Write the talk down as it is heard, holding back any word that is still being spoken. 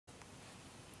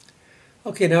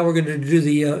Okay, now we're going to do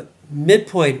the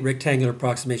midpoint rectangular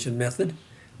approximation method.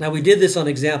 Now we did this on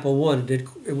example 1.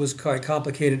 It was quite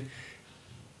complicated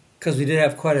because we did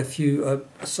have quite a few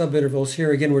subintervals.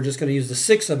 Here again, we're just going to use the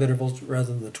 6 subintervals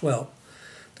rather than the 12.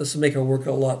 This will make our work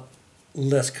a lot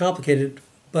less complicated,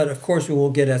 but of course we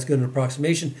won't get as good an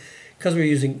approximation because we're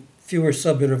using fewer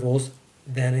subintervals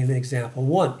than in example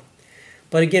 1.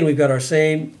 But again, we've got our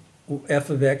same f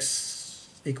of x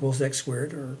equals x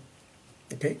squared,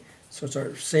 okay? So it's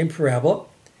our same parabola.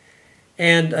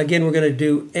 And again, we're going to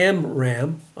do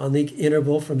MRAM on the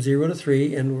interval from 0 to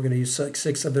 3, and we're going to use 6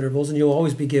 subintervals, and you'll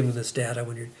always be given this data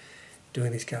when you're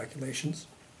doing these calculations.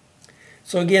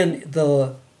 So again,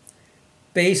 the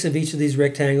base of each of these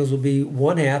rectangles will be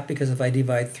 1/2, because if I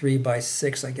divide 3 by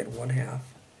 6, I get 1/2.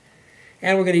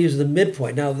 And we're going to use the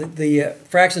midpoint. Now, the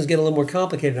fractions get a little more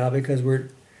complicated now because we're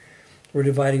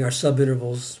dividing our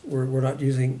subintervals. We're not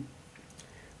using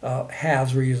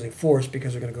halves, we're using fourths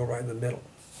because we're going to go right in the middle.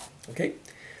 Okay,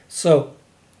 so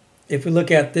if we look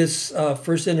at this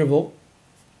first interval,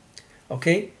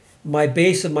 okay, my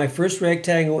base of my first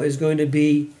rectangle is going to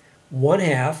be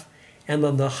 1/2, and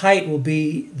then the height will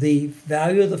be the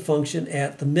value of the function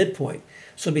at the midpoint.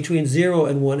 So between 0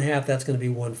 and 1/2, that's going to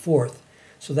be 1/4.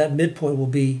 So that midpoint will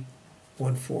be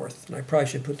 1/4. And I probably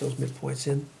should put those midpoints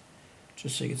in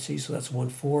just so you can see. So that's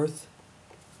 1/4.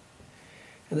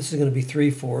 And this is going to be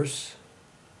 3/4.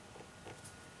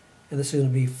 And this is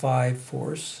going to be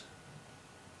 5/4.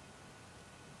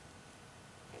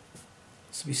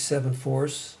 This will be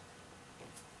 7/4,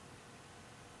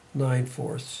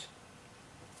 9/4,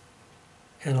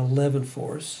 and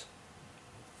 11/4.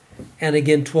 And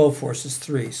again, 12/4 is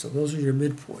 3. So those are your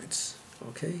midpoints.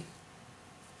 Okay?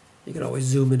 You can always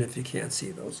zoom in if you can't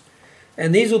see those.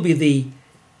 And these will be the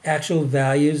actual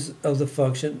values of the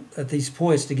function at these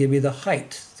points to give me the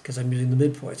height, because I'm using the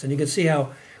midpoints. And you can see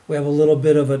how we have a little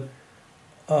bit of an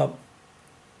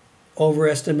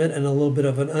overestimate and a little bit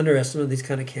of an underestimate. These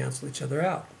kind of cancel each other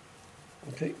out.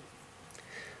 Okay.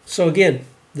 So again,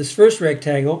 this first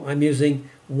rectangle, I'm using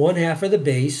 1/2 for the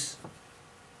base.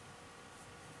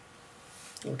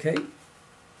 Okay.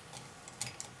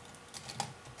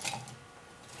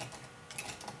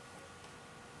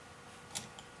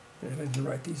 I didn't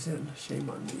write these in. Shame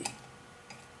on me.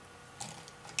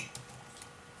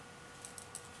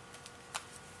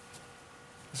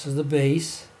 This is the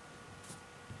base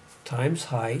times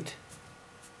height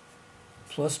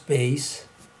plus base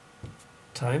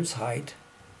times height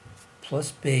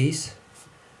plus base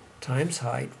times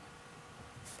height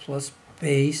plus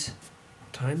base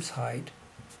times height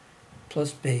plus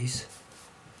base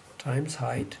times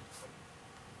height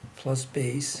plus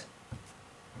base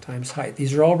times height.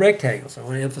 These are all rectangles. I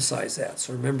want to emphasize that,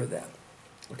 so remember that.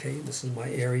 Okay, this is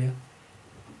my area.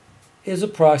 Is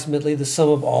approximately the sum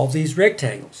of all these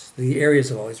rectangles, the areas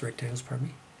of all these rectangles, pardon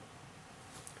me.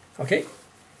 Okay,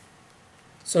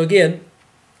 so again,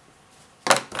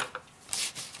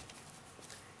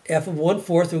 f of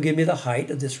 1/4 will give me the height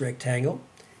of this rectangle.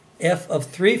 F of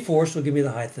 3/4 will give me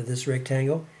the height of this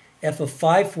rectangle. F of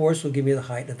 5/4 will give me the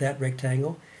height of that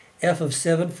rectangle. F of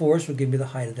 7/4 will give me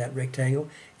the height of that rectangle.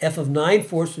 F of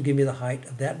 9/4 will give me the height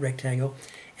of that rectangle.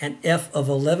 And F of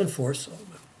 11/4,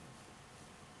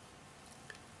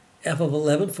 F of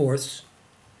 11/4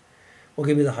 will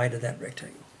give me the height of that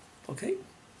rectangle. Okay?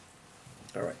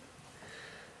 All right.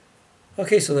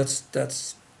 Okay, so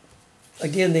that's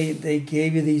again, they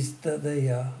gave you these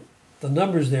the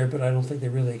numbers there, but I don't think they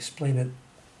really explain it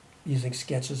using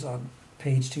sketches on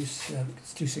page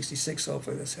 266, so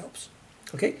hopefully this helps.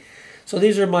 Okay, so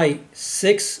these are my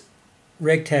 6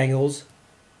 rectangles,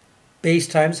 base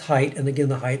times height, and again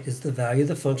the height is the value of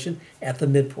the function at the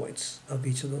midpoints of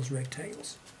each of those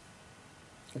rectangles.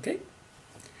 Okay,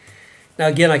 now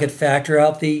again I could factor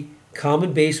out the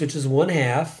common base, which is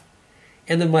 1/2,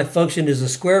 and then my function is a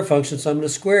square function, so I'm going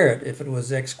to square it. If it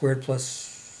was x squared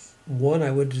plus 1,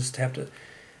 I would just have to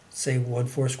say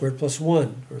 1/4 squared plus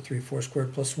 1, or 3/4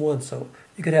 squared plus 1. So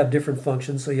you could have different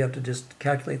functions, so you have to just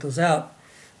calculate those out.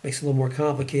 Makes it a little more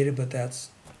complicated, but that's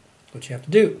what you have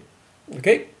to do.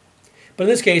 Okay? But in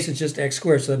this case, it's just x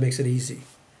squared, so that makes it easy.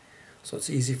 So it's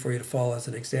easy for you to follow as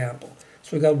an example.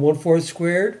 So we got 1/4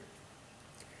 squared,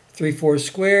 3/4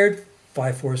 squared,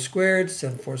 5/4 squared,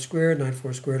 7/4 squared,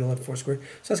 9/4 squared, 11/4 squared.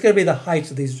 So that's going to be the heights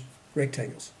of these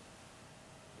rectangles.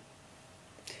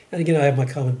 And again, I have my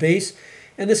common base.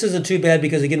 And this isn't too bad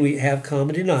because, again, we have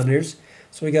common denominators.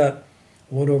 So we got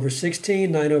 1/16,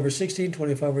 9/16,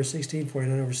 25/16,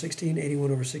 49/16,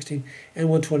 81/16, and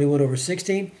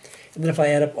 121/16. And then if I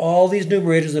add up all these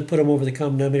numerators and put them over the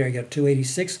common denominator, I get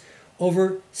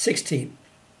 286/16.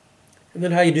 And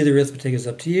then how you do the arithmetic is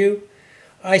up to you.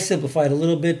 I simplified a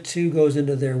little bit. 2 goes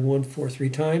into there 1, 4, 3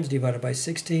 times, divided by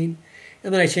 16.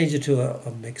 And then I changed it to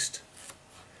a mixed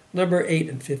number, 8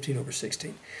 and 15 over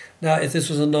 16. Now, if this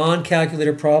was a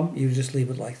non-calculator problem, you would just leave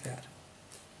it like that.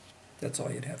 That's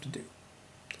all you'd have to do.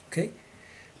 Okay?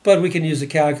 But we can use a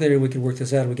calculator and we can work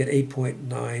this out and we get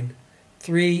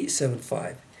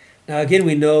 8.9375. Now, again,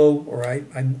 we know, or I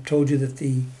told you that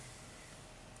the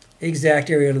exact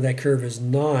area under that curve is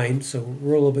 9, so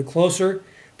we're a little bit closer.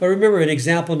 But remember, in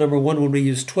example number 1, when we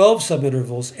use 12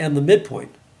 subintervals and the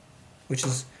midpoint, which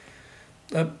is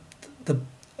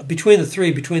between the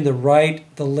three, between the right,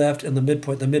 the left, and the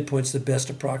midpoint's the best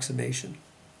approximation.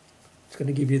 It's going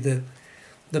to give you the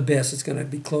best. It's going to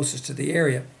be closest to the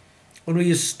area. When we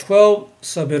use 12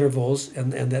 subintervals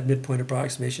and that midpoint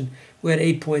approximation, we had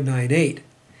 8.98.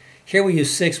 Here we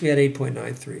use 6, we had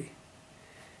 8.93.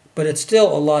 But it's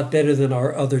still a lot better than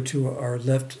our other two, our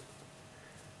left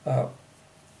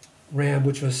RAM,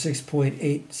 which was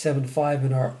 6.875,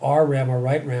 and our R RAM, our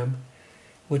right RAM,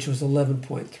 which was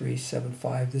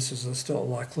 11.375. This is still a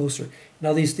lot closer.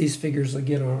 Now these figures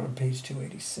again are on page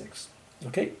 286.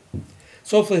 Okay,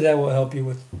 so hopefully that will help you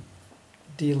with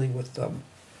dealing with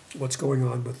what's going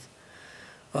on with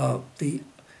the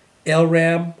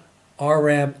LRAM,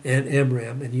 RRAM, and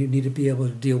MRAM, and you need to be able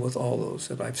to deal with all those.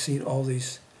 And I've seen all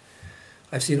these.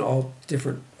 I've seen all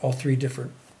three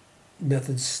different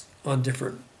methods on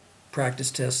different practice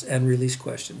tests and release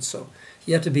questions. So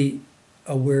you have to be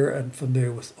aware and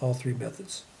familiar with all three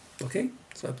methods. Okay,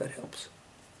 so I hope that helps.